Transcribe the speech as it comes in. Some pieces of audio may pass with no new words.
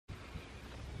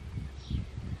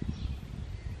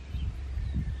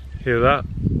Hear that?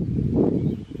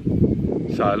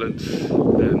 Silence.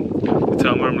 The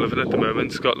town where I'm living at the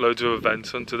moment's got loads of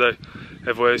events on today.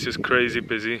 Everywhere's just crazy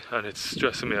busy and it's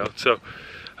stressing me out. So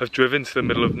I've driven to the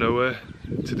middle of nowhere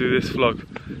to do this vlog,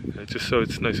 just so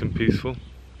it's nice and peaceful.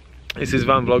 This is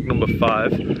van vlog number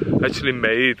 5. I actually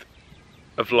made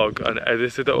a vlog and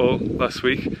edited it all last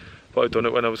week, but I'd done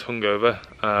it when I was hungover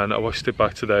and I watched it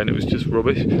back today and it was just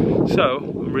rubbish. So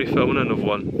I'm refilming another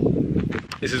one.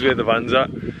 This is where the van's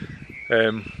at.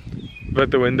 We've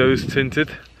had the windows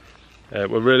tinted.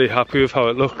 We're really happy with how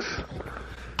it looks.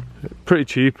 Pretty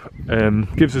cheap,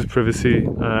 gives us privacy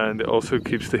and it also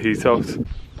keeps the heat out.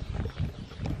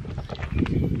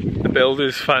 The build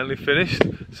is finally finished,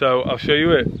 so I'll show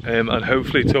you it and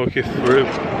hopefully talk you through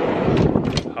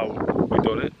how we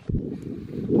done it.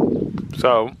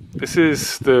 So this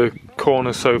is the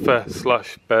corner sofa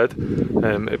slash bed.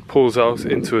 It pulls out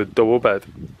into a double bed.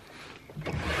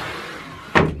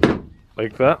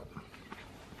 Like that.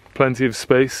 Plenty of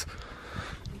space.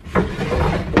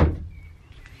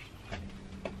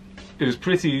 It was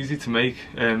pretty easy to make.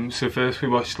 So first we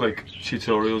watched like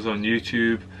tutorials on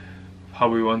YouTube, how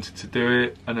we wanted to do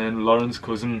it, and then Lauren's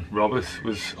cousin Robert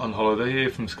was on holiday here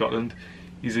from Scotland.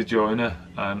 He's a joiner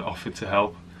and offered to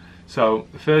help. So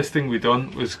the first thing we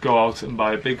done was go out and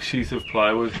buy a big sheet of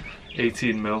plywood,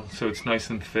 18mm, so it's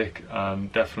nice and thick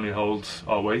and definitely holds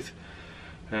our weight.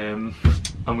 And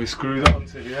we screwed it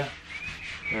onto here,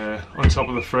 on top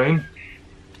of the frame.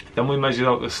 Then we measured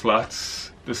out the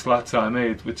slats. The slats I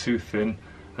made were too thin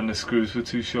and the screws were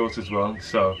too short as well,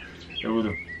 so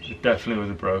it definitely would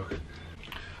have broke.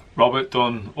 Robert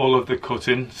done all of the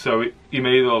cutting, so he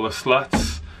made all the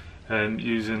slats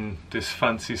using this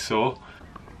fancy saw.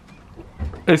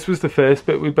 This was the first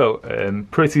bit we built,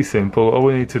 pretty simple. All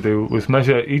we need to do was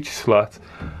measure each slat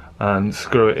and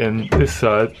screw it in this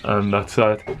side and that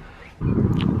side.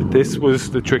 This was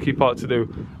the tricky part to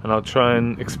do and I'll try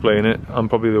and explain it. I'm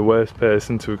probably the worst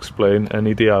person to explain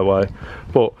any DIY,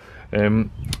 but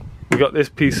we got this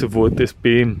piece of wood, this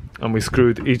beam, and we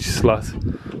screwed each slat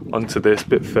onto this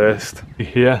bit first.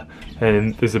 Here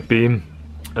and there's a beam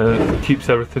and it keeps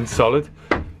everything solid.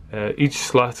 Each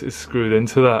slat is screwed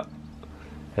into that.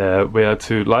 We had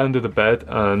to lie under the bed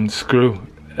and screw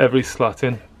every slat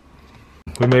in.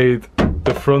 We made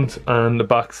the front and the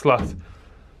back slat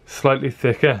slightly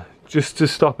thicker just to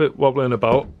stop it wobbling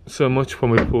about so much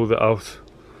when we pulled it out.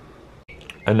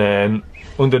 And then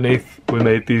underneath we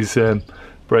made these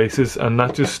braces, and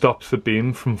that just stops the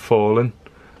beam from falling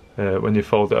when you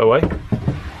fold it away.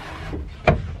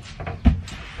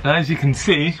 And as you can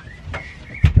see,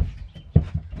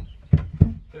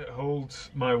 it holds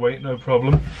my weight no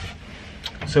problem.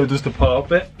 So does the part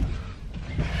bit.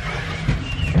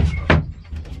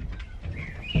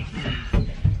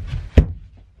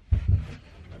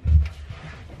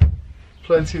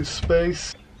 Plenty of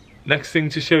space. Next thing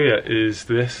to show you is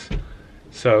this.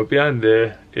 So behind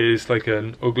there is like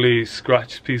an ugly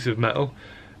scratched piece of metal,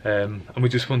 and we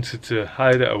just wanted to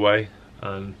hide it away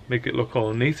and make it look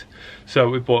all neat. So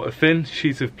we bought a thin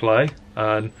sheet of ply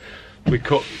and we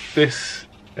cut this,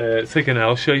 it's like an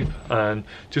L shape, and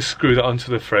just screwed it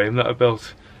onto the frame that I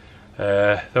built.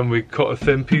 Then we cut a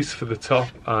thin piece for the top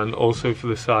and also for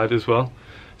the side as well.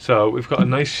 So we've got a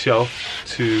nice shelf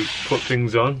to put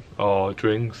things on, or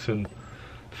drinks and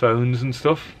phones and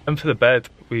stuff. And for the bed,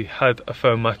 we had a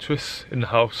foam mattress in the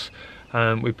house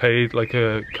and we paid like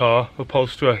a car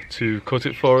upholsterer to cut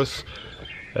it for us.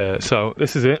 So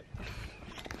this is it.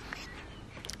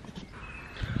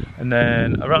 And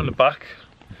then around the back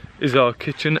is our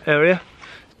kitchen area.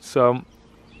 So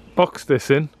box this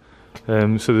in,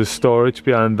 so there's storage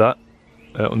behind that,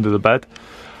 under the bed.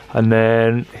 And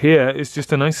then here is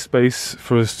just a nice space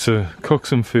for us to cook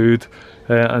some food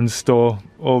and store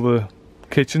all the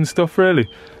kitchen stuff really.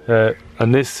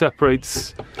 And this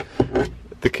separates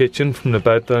the kitchen from the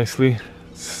bed nicely.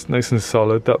 It's nice and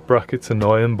solid. That bracket's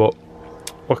annoying, but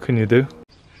what can you do?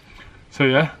 So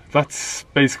yeah, that's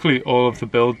basically all of the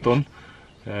build done.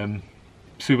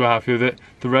 Super happy with it.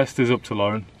 The rest is up to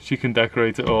Lauren. She can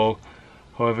decorate it all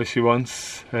however she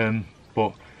wants,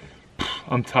 but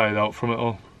I'm tired out from it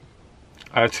all.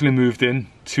 I actually moved in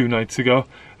 2 nights ago.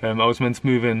 I was meant to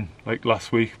move in like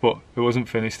last week, but it wasn't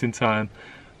finished in time,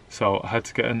 so I had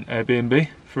to get an Airbnb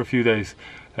for a few days.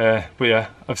 But yeah,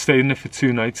 I've stayed in it for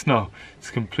 2 nights now.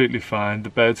 It's completely fine. The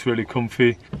bed's really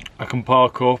comfy. I can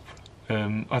park up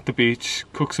at the beach,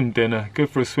 cook some dinner, go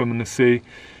for a swim in the sea.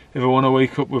 If I want to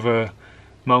wake up with a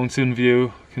mountain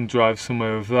view, I can drive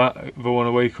somewhere with that. If I want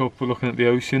to wake up looking at the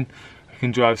ocean, I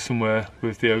can drive somewhere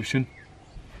with the ocean.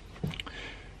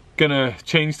 gonna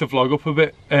change the vlog up a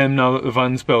bit now that the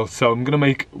van's built. So I'm gonna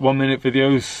make 1-minute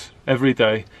videos every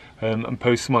day and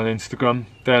post them on Instagram.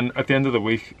 Then at the end of the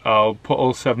week I'll put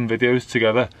all 7 videos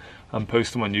together and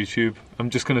post them on YouTube. I'm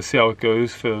just gonna see how it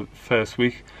goes for the first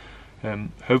week.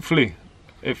 Hopefully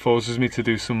it forces me to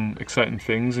do some exciting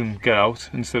things and get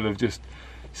out instead of just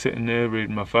sitting there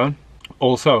reading my phone.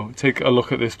 Also, take a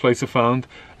look at this place I found.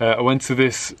 I went to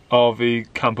this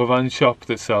RV camper van shop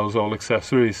that sells all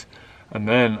accessories, and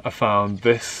then I found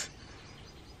this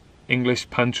English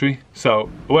pantry. So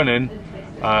I went in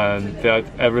and they had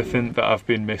everything that I've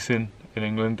been missing in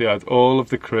England. They had all of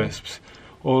the crisps,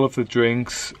 all of the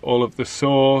drinks, all of the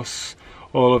sauce,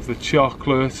 all of the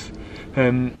chocolate.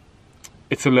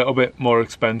 It's a little bit more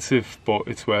expensive, but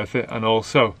it's worth it. And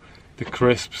also the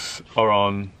crisps are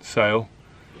on sale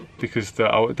because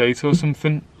they're out of date or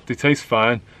something. They taste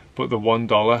fine, but they're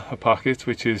 $1 a packet,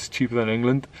 which is cheaper than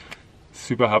England.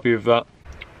 Super happy with that.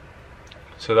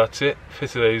 So that's it for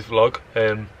today's vlog.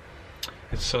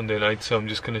 It's Sunday night, so I'm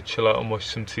just gonna chill out and watch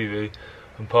some TV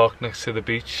and park next to the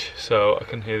beach so I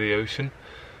can hear the ocean.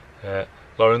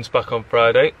 Lauren's back on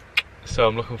Friday, so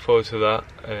I'm looking forward to that.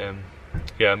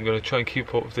 Yeah, I'm gonna try and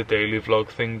keep up with the daily vlog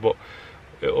thing, but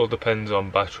it all depends on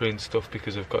battery and stuff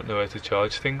because I've got nowhere to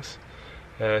charge things.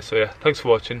 So yeah, thanks for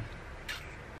watching.